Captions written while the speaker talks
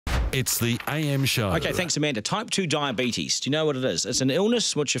It's the AM show. Okay, thanks, Amanda. Type 2 diabetes. Do you know what it is? It's an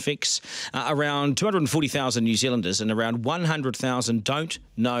illness which affects around 240,000 New Zealanders, and around 100,000 don't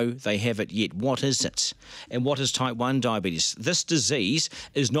know they have it yet. What is it? And what is type 1 diabetes? This disease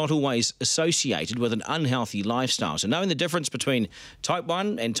is not always associated with an unhealthy lifestyle. So knowing the difference between type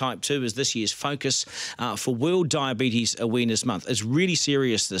 1 and type 2 is this year's focus for World Diabetes Awareness Month. It's really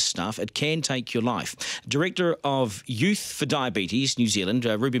serious, this stuff. It can take your life. Director of Youth for Diabetes New Zealand,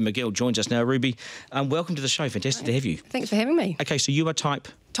 Ruby McGill, joins us now. Ruby, welcome to the show. Fantastic to have you. Thanks for having me. Okay, so you are type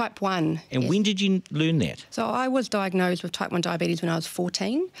 1. And yes. when did you learn that? So I was diagnosed with type 1 diabetes when I was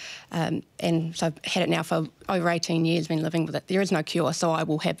 14, and so I've had it now for over 18 years, been living with it. There is no cure, so I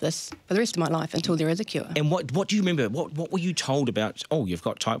will have this for the rest of my life until there is a cure. And what do you remember? What were you told about, oh, you've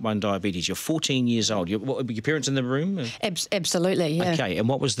got type 1 diabetes, you're 14 years old. Were your parents in the room? Absolutely, yeah. Okay, and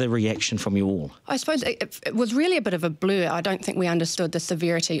what was the reaction from you all? I suppose it was really a bit of a blur. I don't think we understood the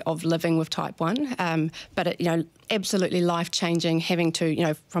severity of living with type 1, but it, absolutely life-changing, having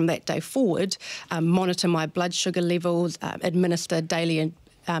to, from that day forward, monitor my blood sugar levels, administer daily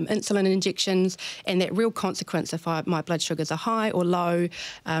insulin injections, and that real consequence if my blood sugars are high or low,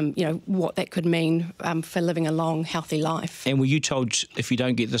 what that could mean for living a long, healthy life. And were you told if you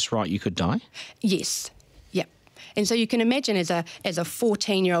don't get this right, you could die? Yes. Yep. And so you can imagine as a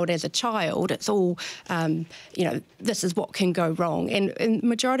 14-year-old, as a child, it's all, this is what can go wrong. And the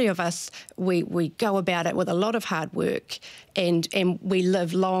majority of us, we go about it with a lot of hard work, and we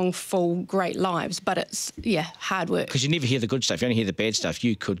live long, full, great lives. But it's, hard work. Because you never hear the good stuff. You only hear the bad stuff.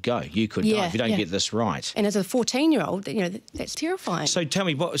 You could go. You could die if you don't get this right. And as a 14-year-old, that's terrifying. So tell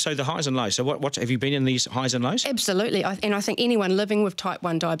me, so the highs and lows. So what have you been in these highs and lows? Absolutely. And I think anyone living with type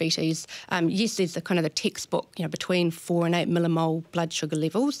 1 diabetes, yes, there's the kind of the textbook, between 4 and 8 millimole blood sugar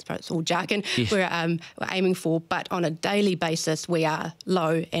levels. So it's all jargon. Yes. We're aiming for. But on a daily basis, we are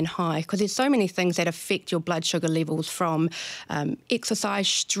low and high, because there's so many things that affect your blood sugar levels, from exercise,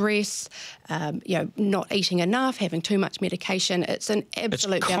 stress, not eating enough, having too much medication. It's an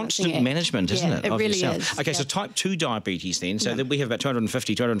absolute It's constant management, isn't it? It really yourself. is. Okay, so type 2 diabetes then. So that we have about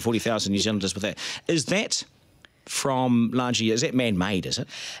 240,000 New Zealanders with that. Is that is that man-made, is it?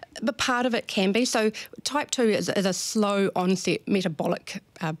 But part of it can be. So type 2 is a slow onset metabolic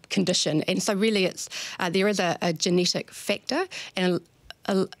condition, and so really there is a genetic factor, and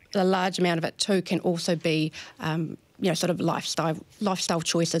a large amount of it too can also be sort of lifestyle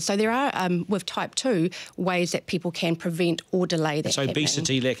choices. So there are, with type 2, ways that people can prevent or delay that. So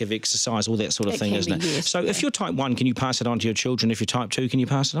obesity, lack of exercise, all that sort of thing, isn't it? Yes, so if you're type 1, can you pass it on to your children? If you're type 2, can you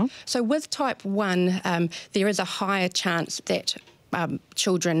pass it on? So with type 1, there is a higher chance that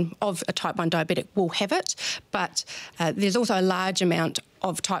children of a type 1 diabetic will have it, but there's also a large amount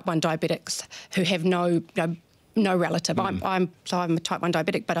of type 1 diabetics who have no relative. I'm a type 1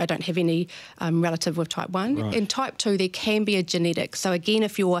 diabetic, but I don't have any relative with type 1. Right. In type 2, there can be a genetic. So again,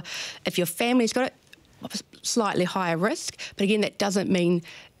 if your family's got it, slightly higher risk. But again, that doesn't mean,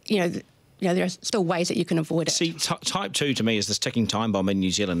 there are still ways that you can avoid it. See, type 2 to me is this ticking time bomb in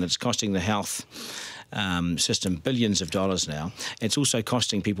New Zealand. It's costing the health system billions of dollars now. It's also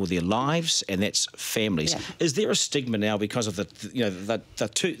costing people their lives, and that's families. Yeah. Is there a stigma now because of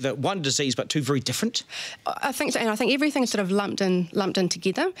the one disease but two very different? I think so, and I think everything's sort of lumped in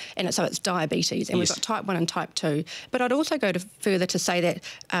together, and so it's diabetes, and we've got type 1 and type 2. But I'd also go further to say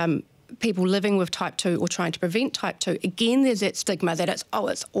that people living with type 2 or trying to prevent type 2, again, there's that stigma that it's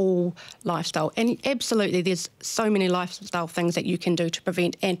all lifestyle. And absolutely, there's so many lifestyle things that you can do to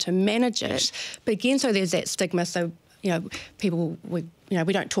prevent and to manage it. Yes. But again, so there's that stigma. So, people, we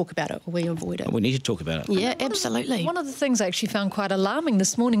don't talk about it, or we avoid it. We need to talk about it. Yeah, absolutely. One of the things I actually found quite alarming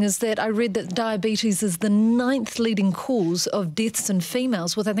this morning is that I read that diabetes is the 9th leading cause of deaths in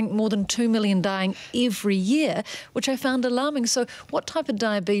females, with I think more than 2 million dying every year, which I found alarming. So what type of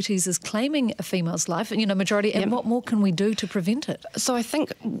diabetes is claiming a female's life, majority, and what more can we do to prevent it? So I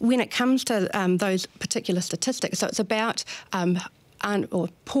think when it comes to those particular statistics, so it's about or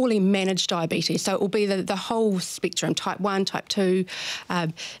poorly managed diabetes. So it will be the whole spectrum, type 1, type 2,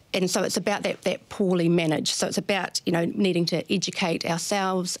 and so it's about that poorly managed. So it's about, needing to educate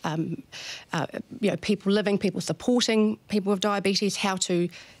ourselves, people supporting people with diabetes, how to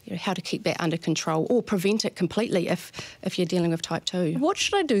keep that under control or prevent it completely if you're dealing with type 2. What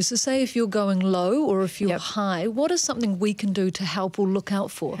should I do? So say if you're going low or if you're high, what is something we can do to help or look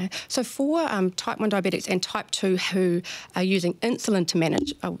out for? Okay. So for type 1 diabetics and type 2 who are using insulin to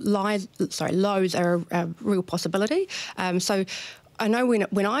manage, lows are a real possibility. So I know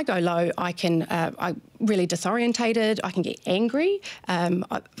when I go low, I'm really disorientated. I can get angry.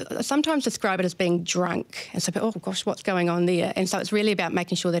 I sometimes describe it as being drunk. And so, oh gosh, what's going on there? And so it's really about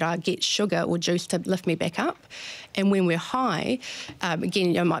making sure that I get sugar or juice to lift me back up. And when we're high,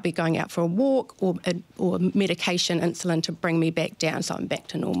 again, I might be going out for a walk or medication, insulin to bring me back down, so I'm back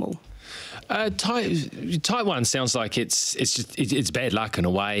to normal. Type 1 sounds like it's bad luck in a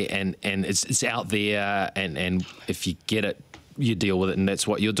way, and it's out there, and if you get it, you deal with it, and that's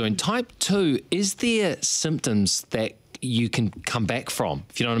what you're doing. Type 2, is there symptoms that you can come back from?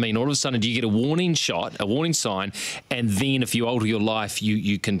 If you know what I mean, all of a sudden do you get a warning shot, a warning sign, and then if you alter your life,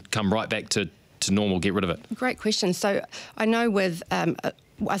 you can come right back to normal, get rid of it? Great question. So I know with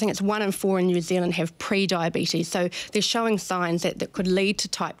I think it's 1 in 4 in New Zealand have pre-diabetes. So they're showing signs that could lead to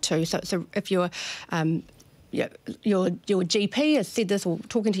type 2. So if you're your GP has said this, or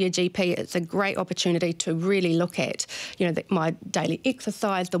talking to your GP, it's a great opportunity to really look at, my daily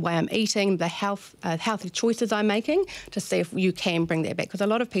exercise, the way I'm eating, the healthy choices I'm making, to see if you can bring that back. Because a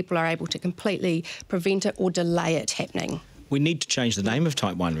lot of people are able to completely prevent it or delay it happening. We need to change the name of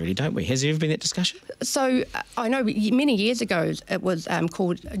type 1, really, don't we? Has there ever been that discussion? So I know many years ago it was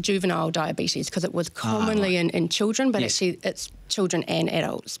called juvenile diabetes because it was commonly in children, but actually it's children and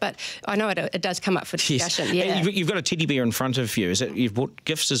adults. But I know it does come up for discussion. Yes. Yeah. You've got a teddy bear in front of you. Is it you've bought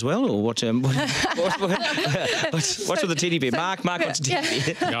gifts as well, or what? What's with the teddy bear? Mark, what's a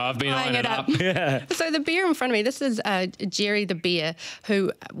teddy bear? No, I've been eyeing it up. Yeah. So the bear in front of me, this is Jerry the bear,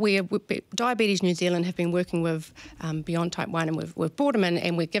 who Diabetes New Zealand have been working with beyond type 1, and we've brought them in,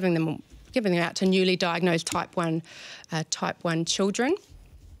 and we're giving them out to newly diagnosed type 1 children,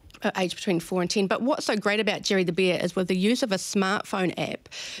 aged between 4 and 10. But what's so great about Jerry the bear is with the use of a smartphone app,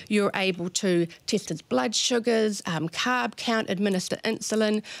 you're able to test his blood sugars, carb count, administer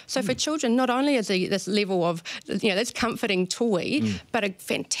insulin. So for children, not only is this level of, this comforting toy, but a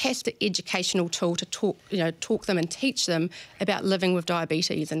fantastic educational tool to talk them and teach them about living with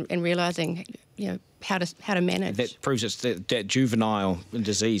diabetes and realising, how to manage. That proves it's that juvenile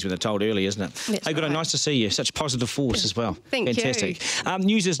disease when they're told early, isn't it? That's hey, good, right. Nice to see you. Such a positive force as well. Fantastic. You.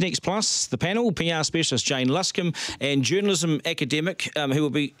 News is Next Plus, the panel, PR specialist Jane Luscombe and journalism academic who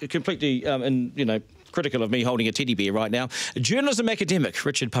will be completely, critical of me holding a teddy bear right now, journalism academic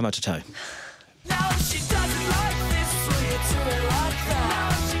Richard Pamatato. No, she doesn't